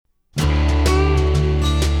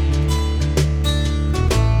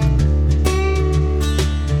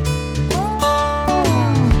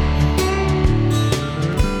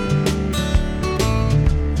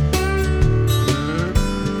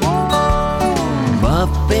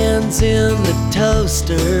oven's in the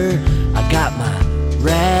toaster. I got my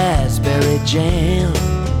raspberry jam.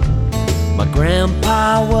 My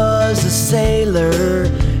grandpa was a sailor,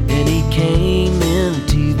 and he came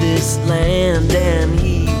into this land, and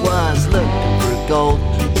he was looking for gold,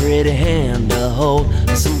 a pretty hand to hold,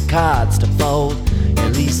 some cards to fold.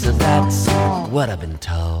 At least that's what I've been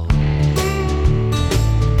told.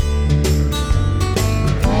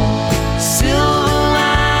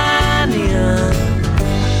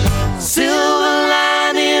 Silver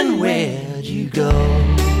lining, where'd you go?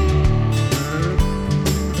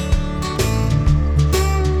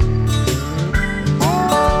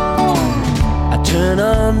 I turn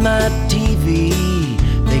on my TV,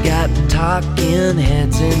 they got talking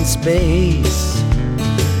heads in space.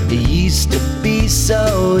 It used to be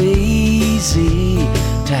so easy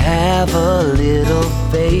to have a little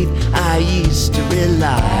faith. I used to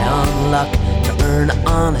rely on luck to earn an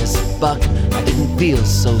honest buck. I didn't feel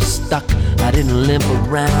so stuck. I didn't limp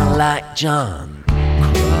around like John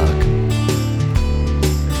Kruk.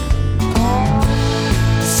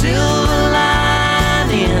 Silver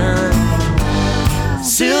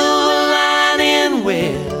lining,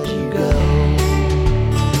 where'd you go?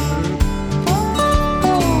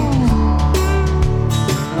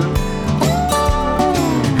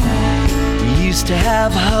 We used to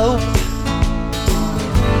have hope.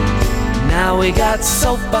 Now we got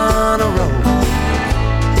soap on a rope.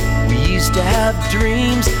 We used to have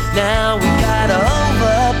dreams. Now we got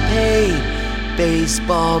overpaid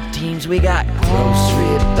baseball teams. We got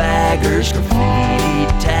grocery baggers, graffiti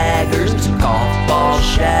taggers, golf ball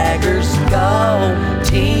shaggers. Go,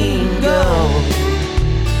 team, go.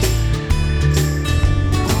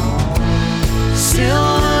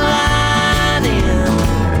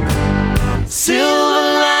 Silver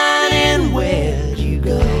lining, where'd you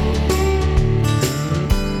go?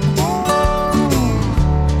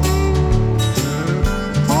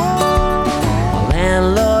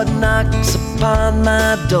 Landlord knocks upon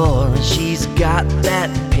my door, and she's got that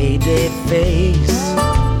payday face.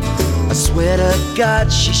 I swear to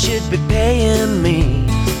God she should be paying me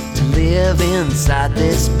to live inside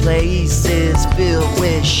this place. It's filled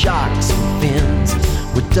with sharks and fins,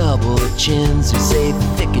 with double chins who say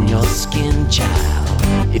thicken your skin, child,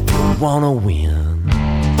 if you wanna win.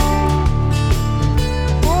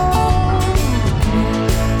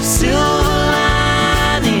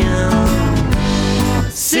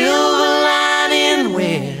 Silver lining,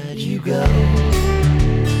 where'd you go?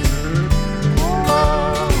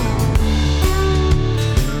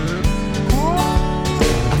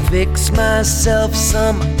 I fix myself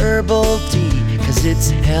some herbal tea, 'cause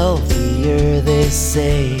it's healthier, they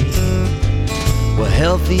say. Well,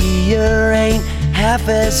 healthier ain't half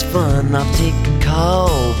as fun. I'll take a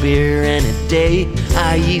cold beer any day.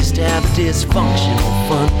 I used to have dysfunctional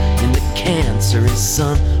fun in the cancerous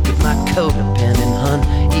sun with my codependent hun,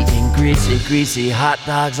 eating greasy hot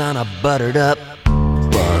dogs on a buttered up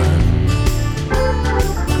bun.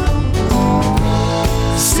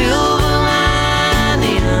 Silver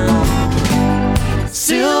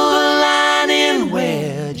lining,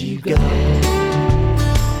 where'd you go?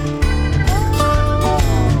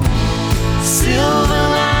 Silver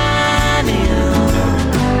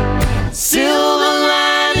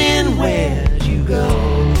lining, where'd you go?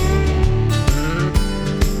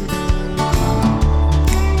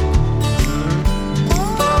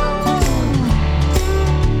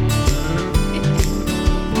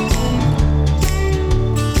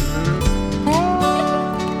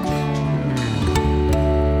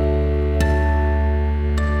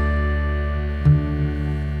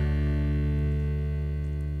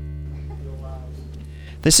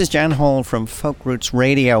 This is Jan Hall from Folk Roots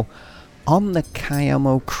Radio on the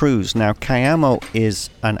Kayamo Cruise. Now, Kayamo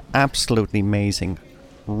is an absolutely amazing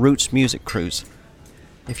roots music cruise.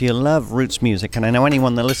 If you love roots music, and I know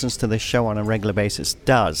anyone that listens to this show on a regular basis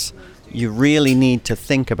does, you really need to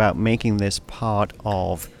think about making this part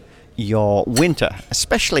of your winter,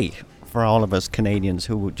 especially for all of us Canadians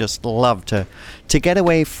who would just love to get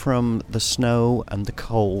away from the snow and the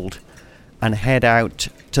cold and head out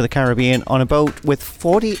to the Caribbean on a boat with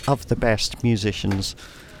 40 of the best musicians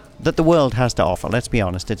that the world has to offer. Let's be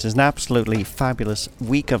honest, it is an absolutely fabulous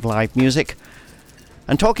week of live music.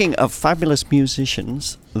 And talking of fabulous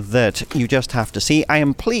musicians that you just have to see, I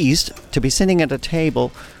am pleased to be sitting at a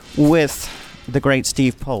table with the great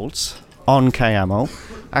Steve Poltz on Kayamo.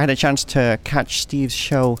 I had a chance to catch Steve's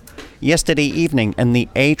show yesterday evening in the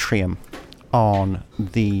atrium on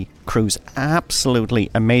the cruise. Absolutely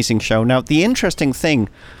amazing show. Now, the interesting thing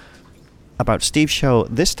about Steve's show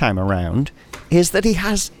this time around is that he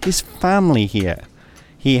has his family here.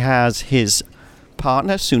 He has his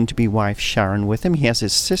partner, soon-to-be wife Sharon with him. He has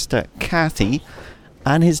his sister Kathy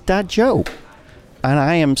and his dad Joe. And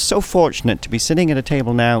I am so fortunate to be sitting at a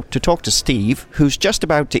table now to talk to Steve, who's just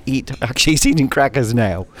about to eat, actually he's eating crackers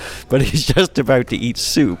now, but he's just about to eat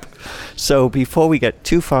soup. So before we get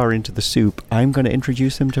too far into the soup, I'm going to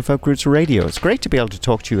introduce him to Folk Roots Radio. It's great to be able to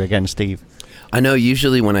talk to you again, Steve. I know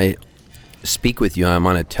usually when I speak with you, I'm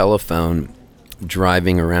on a telephone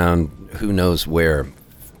driving around who knows where.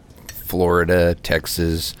 Florida,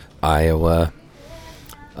 Texas, Iowa,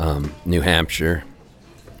 New Hampshire.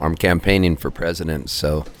 I'm campaigning for president,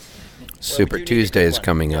 so Super Tuesday is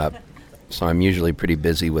coming up. So I'm usually pretty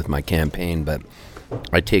busy with my campaign, but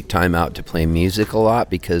I take time out to play music a lot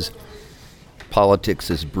because politics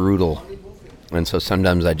is brutal. And so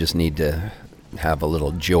sometimes I just need to have a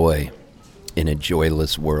little joy in a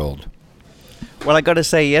joyless world. Well, I got to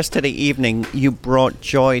say, yesterday evening, you brought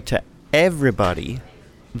joy to everybody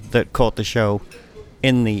that caught the show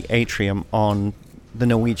in the atrium on the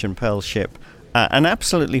Norwegian Pearl ship. An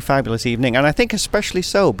absolutely fabulous evening, and I think especially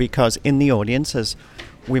so because in the audience, as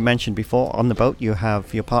we mentioned before, on the boat you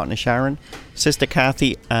have your partner Sharon, sister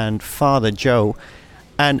Kathy, and father Joe.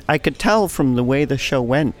 And I could tell from the way the show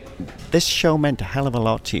went, this show meant a hell of a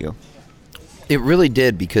lot to you. It really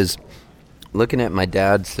did, because looking at my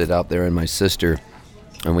dad sit out there and my sister,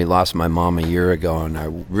 and we lost my mom a year ago, and I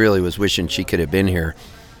really was wishing she could have been here.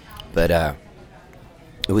 But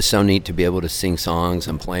it was so neat to be able to sing songs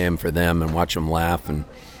and play them for them and watch them laugh. And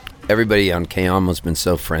everybody on Kayamo's been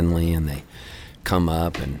so friendly, and they come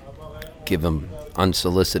up and give them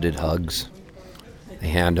unsolicited hugs. They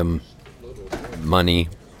hand them money.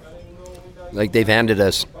 Like, they've handed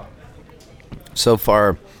us, so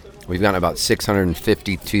far, we've gotten about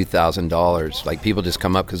 $652,000. Like, people just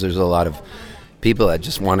come up because there's a lot of people that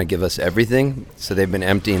just want to give us everything. So they've been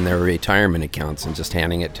emptying their retirement accounts and just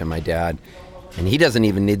handing it to my dad. And he doesn't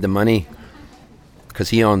even need the money because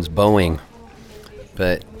he owns Boeing.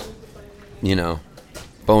 But, you know,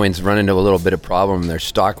 Boeing's run into a little bit of problem. Their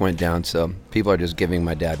stock went down, so people are just giving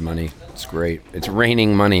my dad money. It's great. It's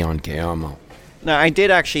raining money on Kayamo. Now, I did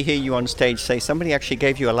actually hear you on stage say somebody actually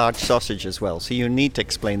gave you a large sausage as well, so you need to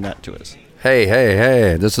explain that to us. Hey,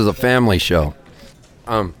 this is a family show.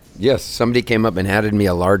 Yes, somebody came up and handed me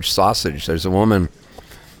a large sausage. There's a woman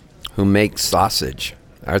who makes sausage.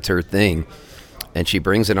 That's her thing. And she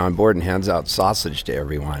brings it on board and hands out sausage to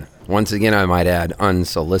everyone. Once again, I might add,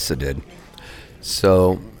 unsolicited.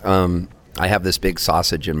 So I have this big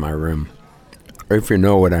sausage in my room, if you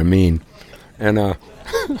know what I mean. And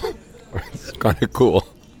it's kind of cool.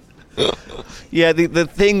 Yeah, the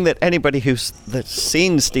thing that anybody that's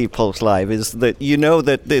seen Steve Pulse live is that you know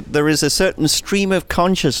that there is a certain stream of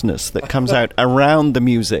consciousness that comes out around the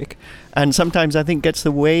music, and sometimes I think gets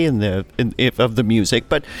the way of the music,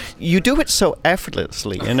 but you do it so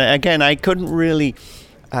effortlessly. And again, I couldn't really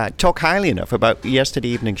talk highly enough about yesterday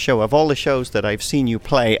evening's show. Of all the shows that I've seen you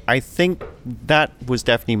play, I think that was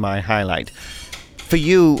definitely my highlight. For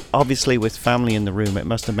you, obviously, with family in the room, it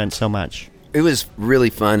must have meant so much. It was really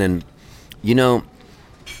fun, and you know,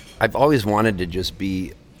 I've always wanted to just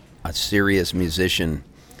be a serious musician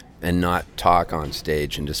and not talk on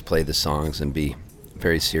stage and just play the songs and be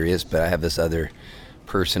very serious, but I have this other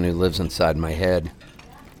person who lives inside my head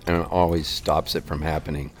and it always stops it from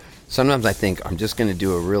happening. Sometimes I think I'm just going to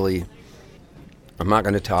do I'm not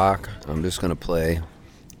going to talk, I'm just going to play,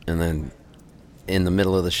 and then in the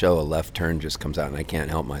middle of the show a left turn just comes out and I can't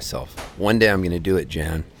help myself. One day I'm going to do it,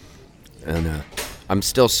 Jan, and I'm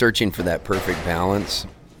still searching for that perfect balance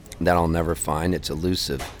that I'll never find. It's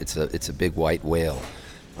elusive. It's a big white whale.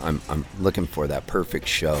 I'm looking for that perfect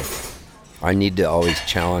show. I need to always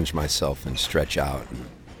challenge myself and stretch out.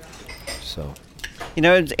 So, you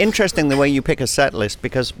know, it's interesting the way you pick a set list,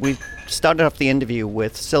 because we started off the interview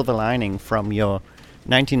with Silver Lining from your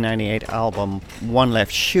 1998 album One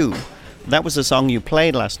Left Shoe. That was the song you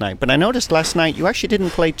played last night, but I noticed last night you actually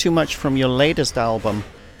didn't play too much from your latest album,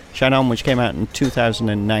 Shine On, which came out in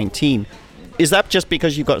 2019. Is that just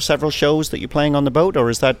because you've got several shows that you're playing on the boat, or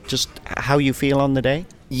is that just how you feel on the day?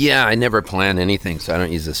 Yeah, I never plan anything, so I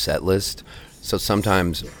don't use a set list. So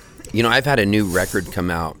sometimes, you know, I've had a new record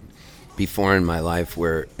come out before in my life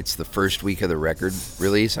where it's the first week of the record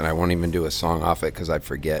release, and I won't even do a song off it because I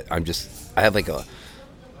forget. I'll just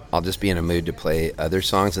be in a mood to play other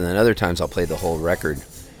songs, and then other times I'll play the whole record.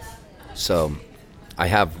 So I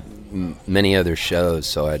have many other shows,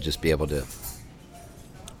 so I'd just be able to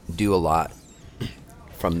do a lot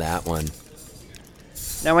from that one.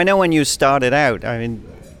 Now, I know when you started out, I mean,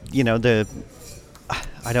 you know,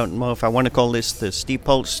 I don't know if I want to call this the Steve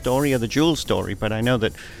Pulse story or the Jewel story, but I know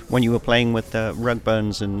that when you were playing with the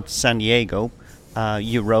Rugburns in San Diego,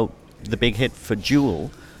 You wrote the big hit for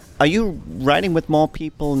Jewel. Are you writing with more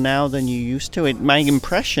people now than you used to? My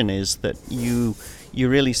impression is that you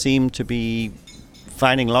really seem to be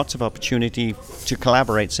finding lots of opportunity to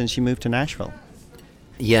collaborate since you moved to Nashville.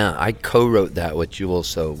 Yeah, I co-wrote that with Jewel,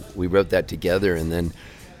 so we wrote that together. And then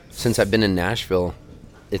since I've been in Nashville,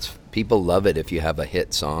 people love it if you have a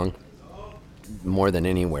hit song more than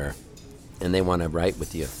anywhere, and they want to write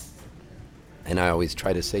with you. And I always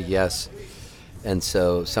try to say yes. And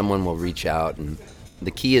so someone will reach out, and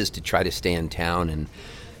the key is to try to stay in town and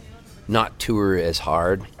not tour as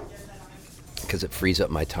hard, because it frees up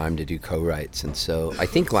my time to do co-writes. And so I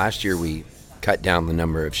think last year we cut down the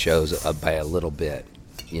number of shows by a little bit,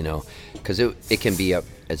 because it can be up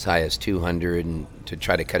as high as 200, and to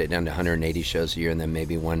try to cut it down to 180 shows a year, and then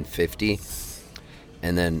maybe 150.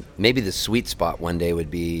 And then maybe the sweet spot one day would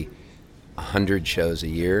be 100 shows a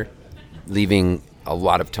year, leaving a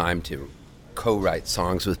lot of time to co-write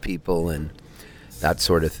songs with people and that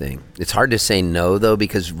sort of thing. It's hard to say no, though,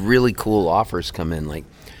 because really cool offers come in. Like,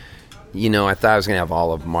 I thought I was going to have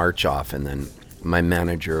all of March off, and then my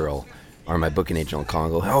manager or my booking agent will call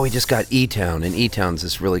and go, "Oh, we just got E-Town, and E-Town's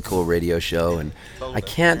this really cool radio show," and I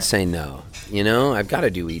can't say no. I've got to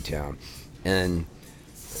do E-Town. And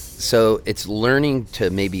so it's learning to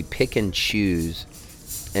maybe pick and choose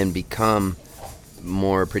and become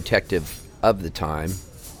more protective of the time,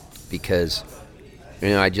 because,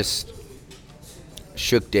 I just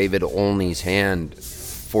shook David Olney's hand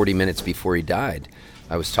 40 minutes before he died.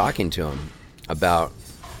 I was talking to him about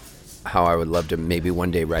how I would love to maybe one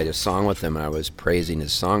day write a song with him, and I was praising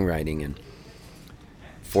his songwriting, and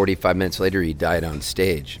 45 minutes later he died on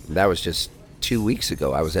stage. That was just 2 weeks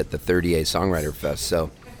ago. I was at the 30A Songwriter Fest. So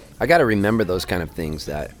I got to remember those kind of things,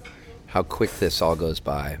 that how quick this all goes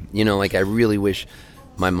by. I really wish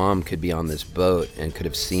my mom could be on this boat and could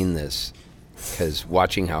have seen this, because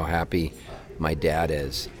watching how happy my dad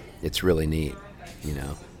is, it's really neat.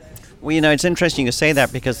 Well, it's interesting you say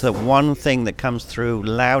that, because the one thing that comes through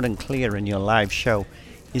loud and clear in your live show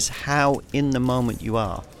is how in the moment you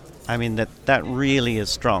are. I mean, that really is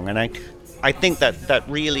strong, and I think that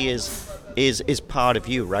really is part of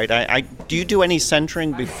you, right? Do you do any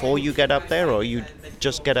centering before you get up there, or you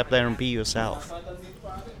just get up there and be yourself?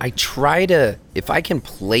 I try to, if I can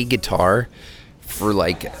play guitar for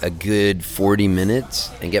like a good 40 minutes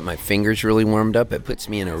and get my fingers really warmed up, it puts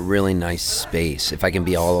me in a really nice space. If I can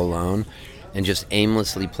be all alone and just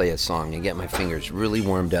aimlessly play a song and get my fingers really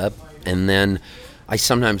warmed up, and then I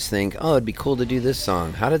sometimes think, oh, it'd be cool to do this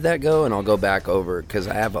song. How did that go? And I'll go back over, because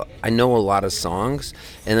I know a lot of songs,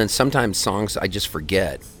 and then sometimes songs I just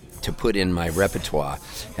forget to put in my repertoire,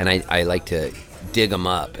 and I like to dig them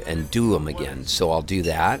up and do them again. So I'll do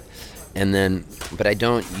that. And then, but I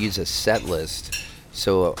don't use a set list,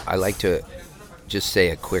 so I like to just say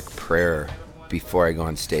a quick prayer before I go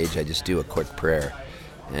on stage. I just do a quick prayer,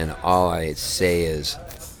 and all I say is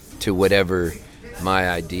to whatever my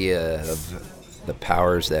idea of the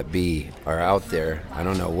powers that be are out there. I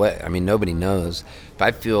don't know what, nobody knows, but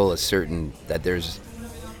I feel that there's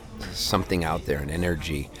something out there, an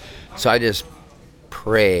energy. So I just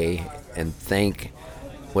pray and thank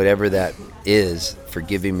whatever that is for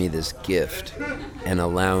giving me this gift and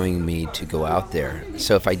allowing me to go out there.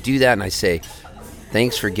 So if I do that and I say,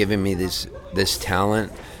 thanks for giving me this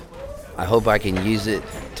talent, I hope I can use it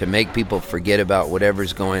to make people forget about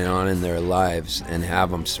whatever's going on in their lives and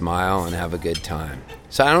have them smile and have a good time.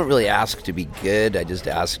 So I don't really ask to be good, I just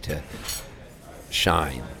ask to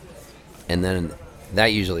shine. And then that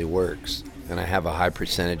usually works, and I have a high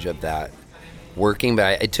percentage of that working,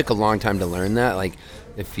 but it took a long time to learn that. Like,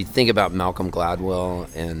 if you think about Malcolm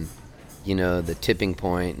Gladwell and, the tipping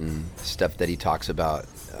point and stuff that he talks about,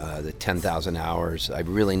 the 10,000 hours, I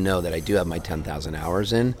really know that I do have my 10,000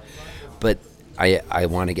 hours in, but I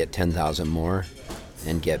want to get 10,000 more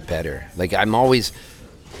and get better. Like, I'm always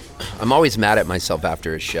mad at myself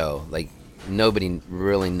after a show. Like, nobody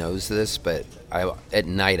really knows this, but at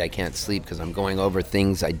night I can't sleep because I'm going over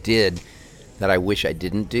things I did that I wish I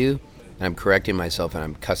didn't do, and I'm correcting myself, and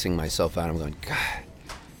I'm cussing myself out. I'm going, God,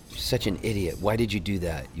 you're such an idiot. Why did you do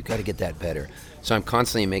that? You got to get that better. So I'm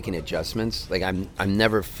constantly making adjustments. Like, I'm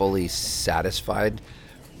never fully satisfied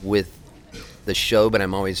with the show, but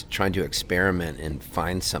I'm always trying to experiment and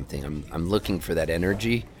find something. I'm looking for that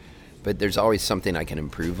energy, but there's always something I can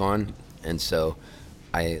improve on, and so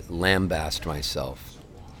I lambast myself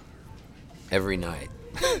every night.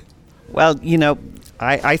 Well,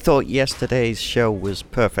 I thought yesterday's show was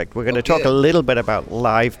perfect. We're going to talk a little bit about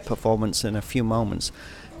live performance in a few moments.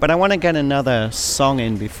 But I want to get another song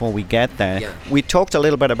in before we get there. Yeah. We talked a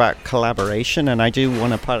little bit about collaboration, and I do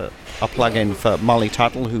want to put a plug in for Molly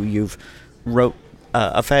Tuttle, who you've wrote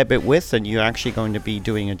a fair bit with, and you're actually going to be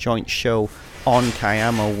doing a joint show on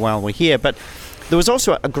Kayamo while we're here. But there was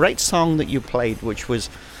also a great song that you played, which was,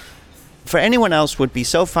 for anyone else, would be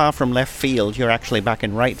so far from left field, you're actually back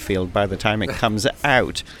in right field by the time it comes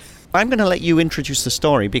out. I'm going to let you introduce the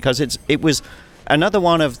story, because it was another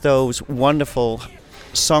one of those wonderful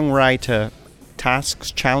songwriter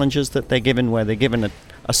tasks, challenges that they're given, where they're given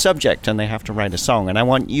a subject and they have to write a song. And I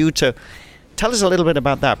want you to tell us a little bit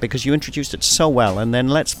about that, because you introduced it so well, and then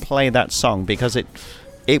let's play that song, because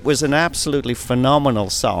it was an absolutely phenomenal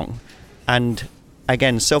song, and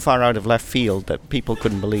again, so far out of left field that people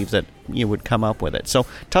couldn't believe that you would come up with it. So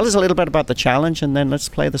tell us a little bit about the challenge, and then let's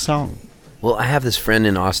play the song. Well, I have this friend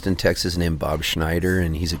in Austin, Texas named Bob Schneider,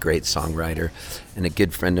 and he's a great songwriter and a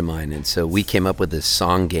good friend of mine. And so we came up with this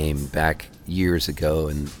song game back years ago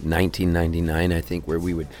in 1999, I think, where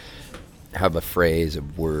we would have a phrase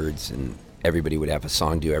of words and everybody would have a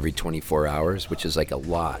song due every 24 hours, which is like a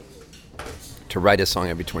lot. To write a song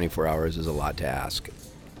every 24 hours is a lot to ask.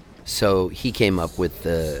 So he came up with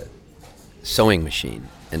the sewing machine.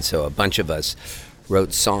 And so a bunch of us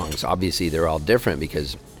wrote songs. Obviously, they're all different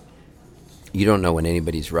because you don't know when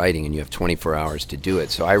anybody's writing and you have 24 hours to do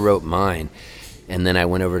it. So I wrote mine, and then I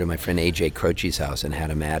went over to my friend AJ Croce's house and had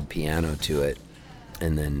him add piano to it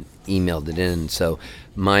and then emailed it in. So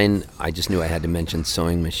mine, I just knew I had to mention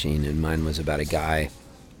sewing machine, and mine was about a guy.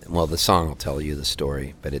 Well, the song will tell you the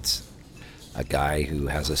story, but it's a guy who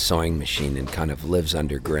has a sewing machine and kind of lives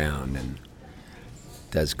underground and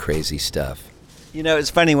does crazy stuff. You know, it's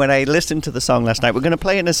funny, when I listened to the song last night, we're going to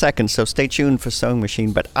play it in a second, so stay tuned for Sewing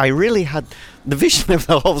Machine, but I really had the vision of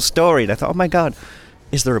the whole story, and I thought, oh my God,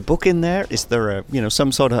 is there a book in there? Is there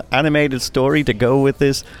some sort of animated story to go with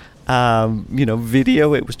this,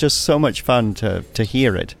 video? It was just so much fun to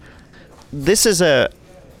hear it. This is a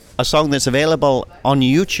song that's available on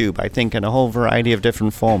YouTube, I think, in a whole variety of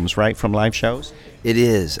different forms, right, from live shows? It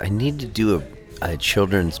is. I need to do a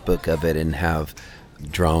children's book of it and have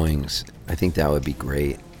drawings. I think that would be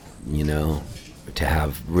great, to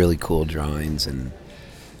have really cool drawings and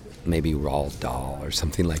maybe Roald Dahl or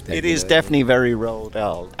something like that. It is definitely very Roald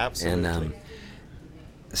Dahl, absolutely.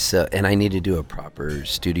 And I need to do a proper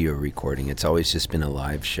studio recording. It's always just been a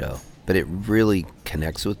live show, but it really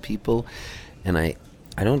connects with people, and I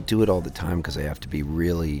don't do it all the time because I have to be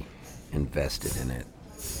really invested in it.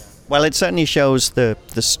 Well, it certainly shows the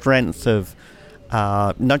strength of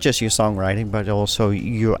not just your songwriting, but also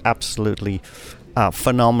your absolutely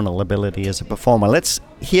phenomenal ability as a performer. Let's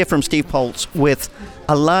hear from Steve Poltz with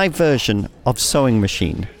a live version of Sewing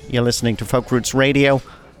Machine. You're listening to Folk Roots Radio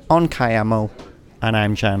on Kayamo, and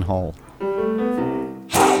I'm Jan Hall.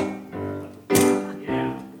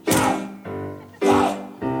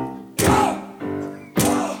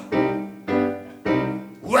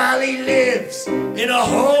 While he lives in a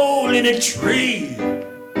hole in a tree,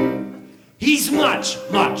 he's much,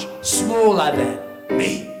 much smaller than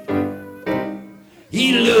me.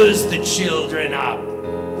 He lures the children up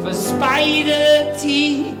for spider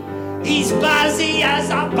tea. He's buzzy as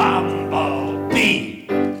a bumblebee.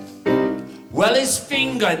 Well, his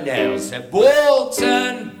fingernails have all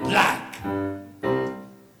turned black.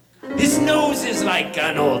 His nose is like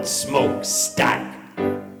an old smokestack.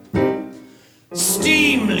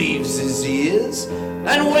 Steam leaves his ears,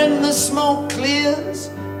 and when the smoke clears,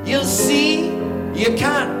 you'll see you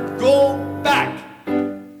can't go back.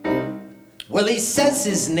 Well, he says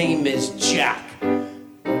his name is Jack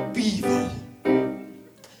Beaver.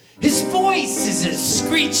 His voice is as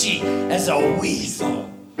screechy as a weasel.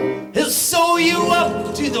 He'll sew you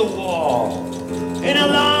up to the wall. In a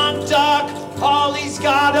long dark hall, he's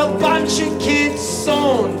got a bunch of kids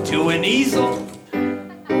sewn to an easel.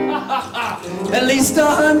 At least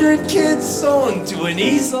 100 kids sewn to an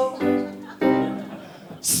easel.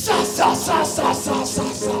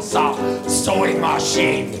 Sewing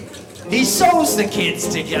machine. He sews the kids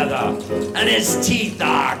together, and his teeth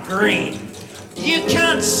are green. You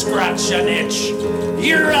can't scratch an itch,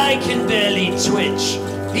 your eye can barely twitch.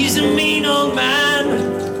 He's a mean old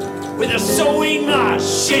man with a sewing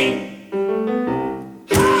machine.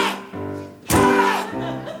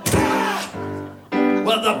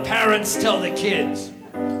 Well, the parents tell the kids,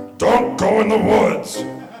 don't go in the woods.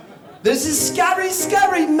 There's a scary,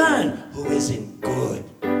 scary man who isn't good.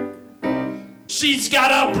 She's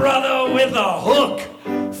got a brother with a hook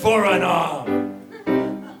for an arm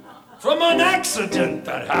from an accident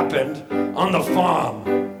that happened on the farm.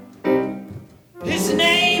 His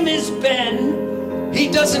name is Ben. He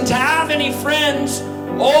doesn't have any friends,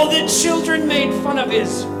 All the children made fun of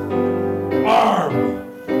his arm.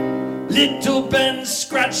 Little Ben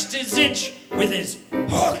scratched his itch with his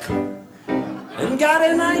hook and got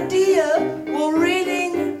an idea while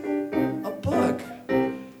reading a book.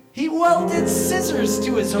 He welded scissors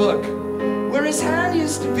to his hook where his hand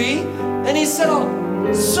used to be, and he said,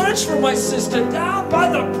 "I'll search for my sister down by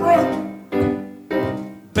the brook."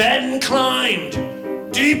 Ben climbed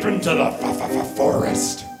deep into the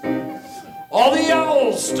forest. All the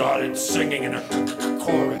owls started singing in a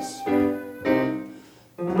chorus.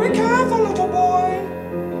 "Be careful, little boy,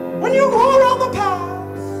 when you go around the path.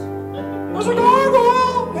 There's a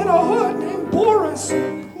gargoyle in a hood named Boris.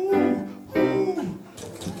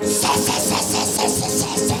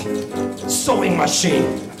 Sewing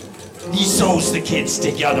machine. He sews the kids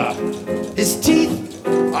together. His teeth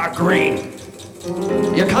are green.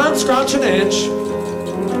 You can't scratch an itch.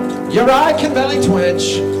 Your eye can barely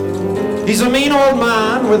twitch. He's a mean old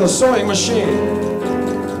man with a sewing machine.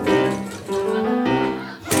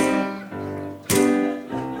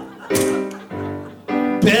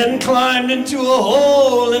 Ben climbed into a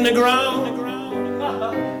hole in the ground.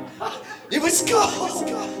 It was cold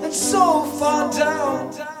and so far down.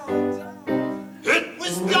 It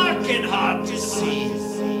was dark and hard to see,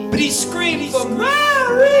 but he screamed for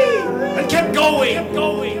Mary and kept going.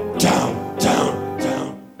 Down, down, down,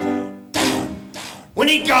 down, down. When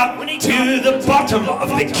he got to the bottom of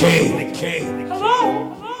the cave,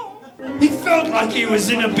 he felt like he was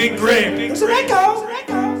in a big grave. It was an echo.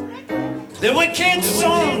 There were kids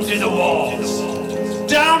sewn to the walls,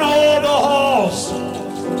 down all the halls,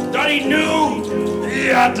 that he knew he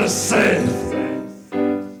had to save.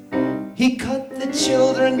 He cut the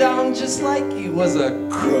children down just like he was a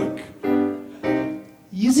crook,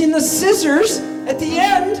 using the scissors at the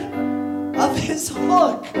end of his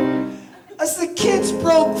hook. As the kids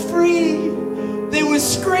broke free, they were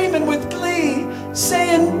screaming with glee,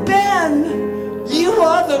 saying, "Ben, you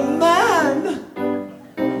are the man."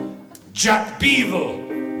 Jack Beagle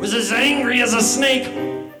was as angry as a snake.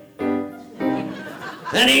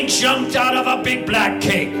 Then he jumped out of a big black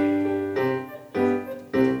cake.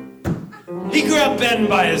 He grabbed Ben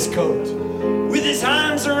by his coat, with his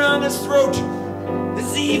hands around his throat.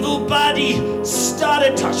 His evil body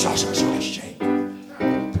started to shake.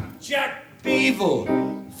 Jack Beagle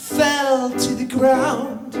fell to the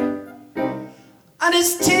ground, and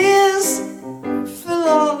his tears fell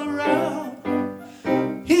all around.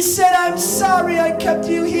 He said, "I'm sorry I kept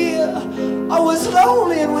you here. I was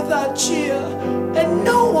lonely and without cheer, and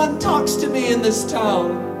no one talks to me in this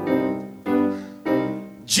town."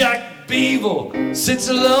 Jack Beagle sits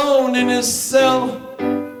alone in his cell,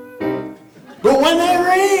 but when they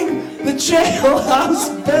ring the jailhouse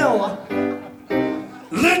bell,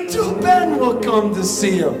 little Ben will come to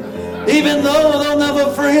see him. Even though they'll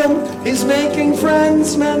never free him, he's making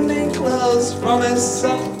friends, mending clothes from his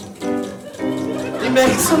cell. He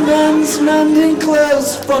makes amends, mending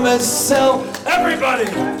clothes from his cell. Everybody!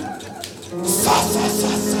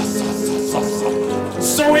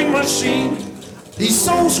 Sewing machine. He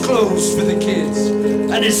sews clothes for the kids,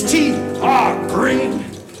 and his teeth are green.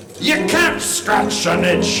 You can't scratch an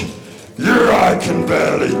itch. Your eye can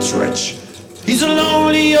barely twitch. He's a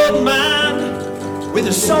lonely old man with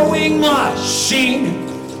a sewing machine.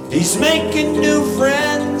 He's making new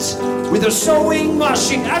friends with a sewing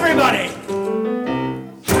machine. Everybody!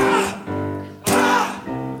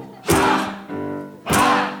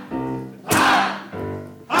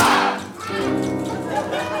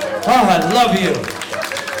 Oh, I love you.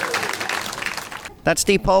 That's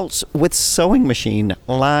Steve Poltz with Sewing Machine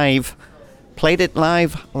live. Played it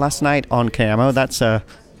live last night on KMO. That's a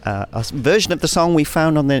version of the song we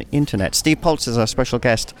found on the internet. Steve Poltz is our special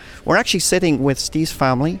guest. We're actually sitting with Steve's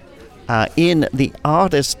family in the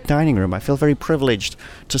artist dining room. I feel very privileged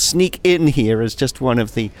to sneak in here as just one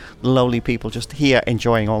of the lowly people just here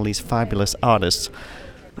enjoying all these fabulous artists.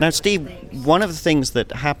 Now, Steve, one of the things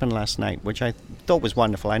that happened last night, which I thought was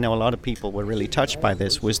wonderful, I know a lot of people were really touched by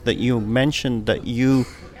this, was that you mentioned that you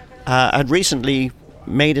had recently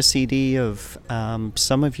made a CD of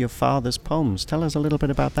some of your father's poems. Tell us a little bit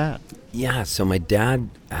about that. Yeah, so my dad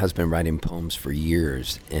has been writing poems for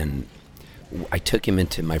years, and I took him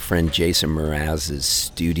into my friend Jason Mraz's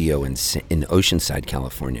studio in Oceanside,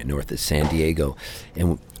 California, north of San Diego,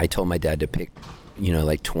 and I told my dad to pick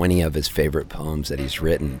like 20 of his favorite poems that he's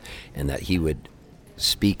written, and that he would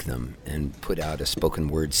speak them and put out a spoken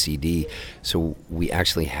word CD. So we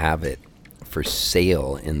actually have it for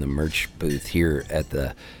sale in the merch booth here at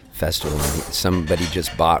the festival. Somebody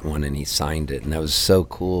just bought one and he signed it, and that was so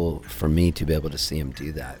cool for me to be able to see him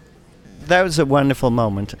do that. That was a wonderful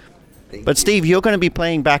moment. But Steve, you're going to be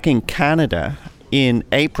playing back in Canada in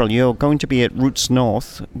April. You're going to be at Roots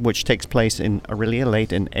North, which takes place in Orillia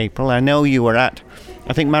late in April. I know you were at,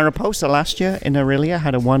 I think, Mariposa last year in Orillia,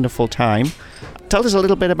 had a wonderful time. Tell us a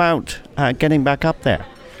little bit about getting back up there.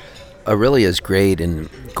 Orillia is great, and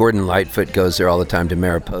Gordon Lightfoot goes there all the time to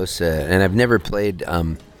Mariposa, and I've never played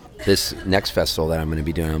this next festival that I'm going to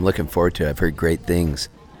be doing. I'm looking forward to it. I've heard great things.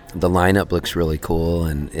 The lineup looks really cool,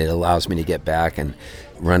 and it allows me to get back and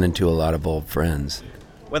run into a lot of old friends.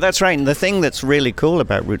 Well, that's right. And the thing that's really cool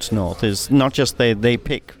about Roots North is not just they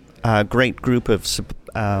pick a great group of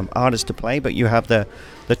artists to play, but you have the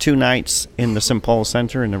 2 nights in the St. Paul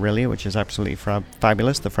Centre in Orillia, which is absolutely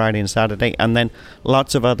fabulous, the Friday and Saturday, and then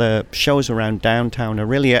lots of other shows around downtown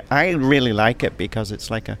Orillia. I really like it because it's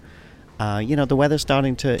like the weather's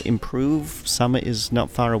starting to improve. Summer is not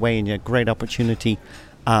far away, and a great opportunity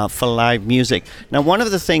for live music. Now, one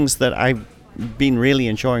of the things that I've been really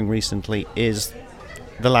enjoying recently is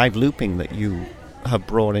the live looping that you have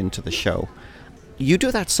brought into the show. You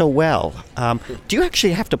do that so well. Do you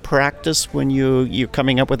actually have to practice when you're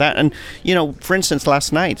coming up with that? And, for instance,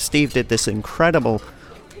 last night, Steve did this incredible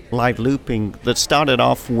live looping that started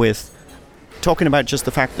off with talking about just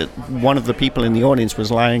the fact that one of the people in the audience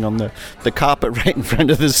was lying on the carpet right in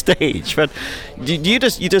front of the stage. But do you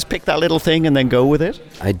just pick that little thing and then go with it?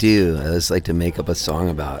 I do. I just like to make up a song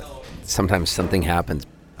about. Sometimes something happens.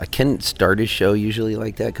 I can't start a show usually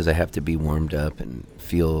like that because I have to be warmed up and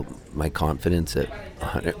feel my confidence at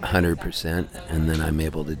 100%, and then I'm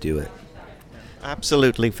able to do it.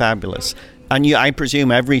 Absolutely fabulous. And I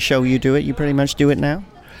presume every show you do it, you pretty much do it now?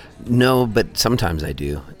 No, but sometimes I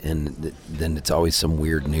do, and then it's always some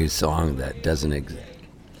weird new song that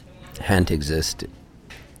hadn't exist,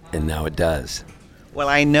 and now it does. Well,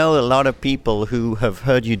 I know a lot of people who have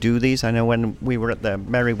heard you do these. I know when we were at the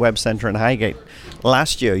Mary Webb Centre in Highgate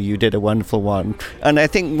last year, you did a wonderful one. And I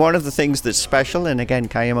think one of the things that's special, and again,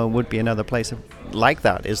 Cayamo would be another place like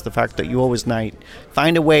that, is the fact that you always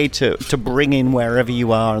find a way to bring in wherever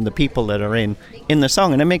you are and the people that are in the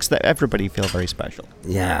song, and it makes everybody feel very special.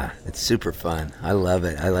 Yeah, it's super fun. I love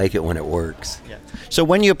it. I like it when it works. Yeah. So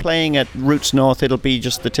when you're playing at Roots North, it'll be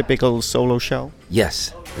just the typical solo show?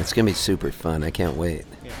 Yes, it's going to be super fun. I can't wait.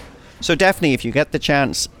 Yeah. So definitely, if you get the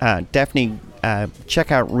chance,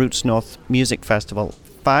 check out Roots North Music Festival.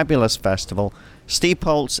 Fabulous festival. Steve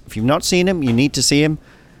Poltz, if you've not seen him, you need to see him.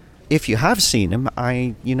 If you have seen him,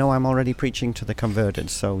 I'm already preaching to the converted,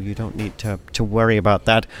 so you don't need to worry about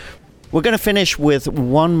that. We're going to finish with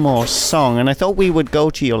one more song, and I thought we would go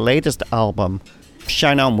to your latest album,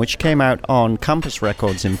 Shine On, which came out on Compass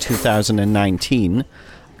Records in 2019.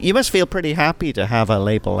 You must feel pretty happy to have a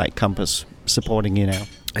label like Compass supporting you now.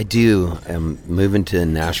 I do. Moving to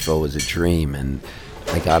Nashville was a dream, and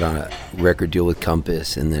I got on a record deal with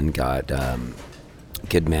Compass, and then got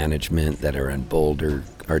Good Management that are in Boulder,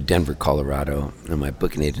 or Denver, Colorado, and my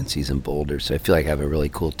booking agency's in Boulder. So I feel like I have a really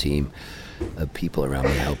cool team of people around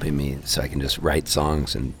me helping me, so I can just write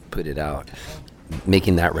songs and put it out.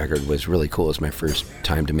 Making that record was really cool. It was my first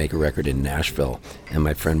time to make a record in Nashville, and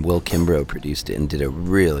my friend Will Kimbrough produced it and did a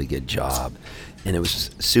really good job. And it was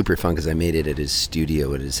super fun because I made it at his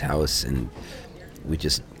studio at his house, and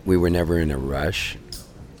we were never in a rush,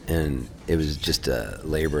 and it was just a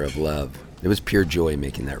labor of love. It was pure joy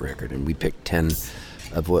making that record, and we picked 10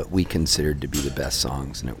 of what we considered to be the best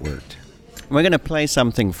songs, and it worked. We're going to play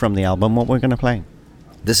something from the album. What we're going to play?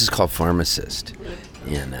 This is called Pharmacist,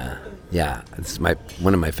 and it's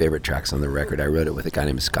one of my favorite tracks on the record. I wrote it with a guy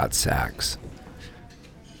named Scott Sachs.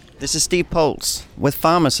 This is Steve Poltz with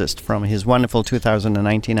Pharmacist from his wonderful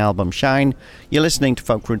 2019 album Shine. You're listening to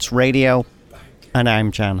Folk Roots Radio, and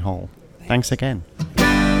I'm Jan Hall. Thanks again.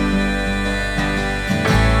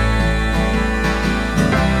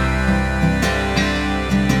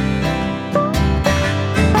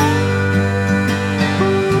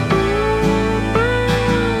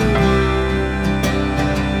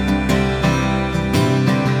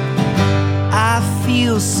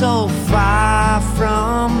 So far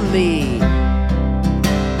from me,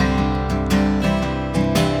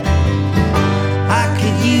 I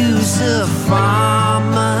could use a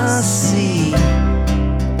pharmacy.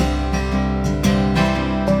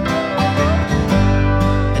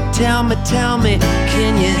 And tell me,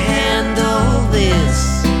 can you handle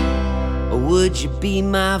this? Or would you be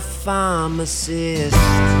my pharmacist?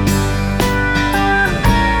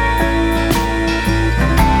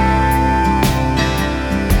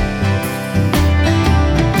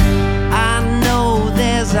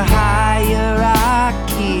 A hierarchy,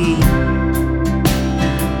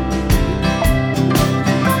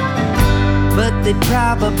 but they'd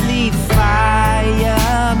probably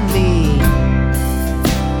fire me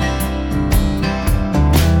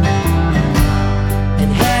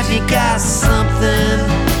got something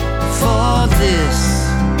for this,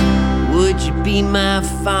 would you be my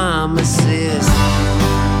pharmacist?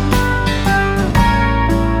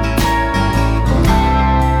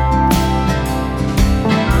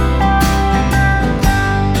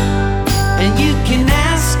 And you can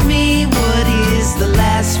ask me what is the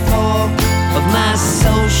last four of my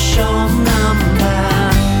social number,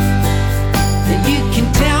 and you can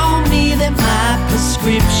tell me that my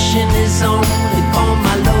prescription is only for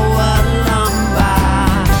my lower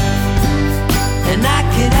lumbar. And I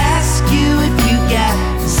could ask you if you got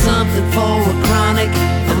something for a chronic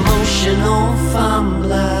emotional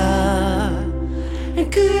fumbler.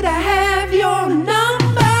 And could I have your number?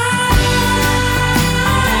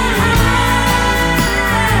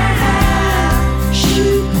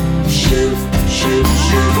 Shoot, shoot, shoot,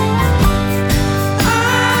 shoot.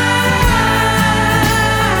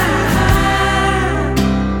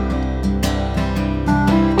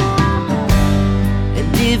 And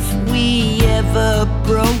if we ever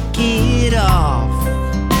broke it off,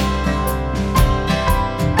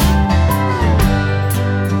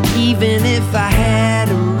 even if I had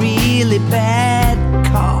a really bad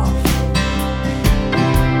cough,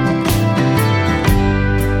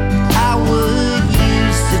 I would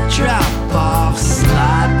use the drop-off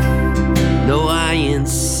slot. No, I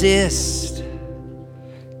insist,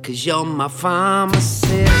 'cause you're my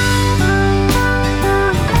pharmacist.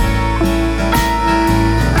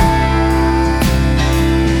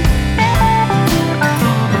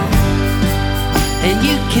 And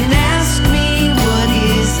you can ask me what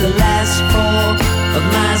is the last four of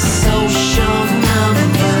my social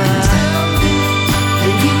number,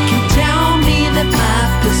 and you can tell me that my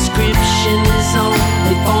prescription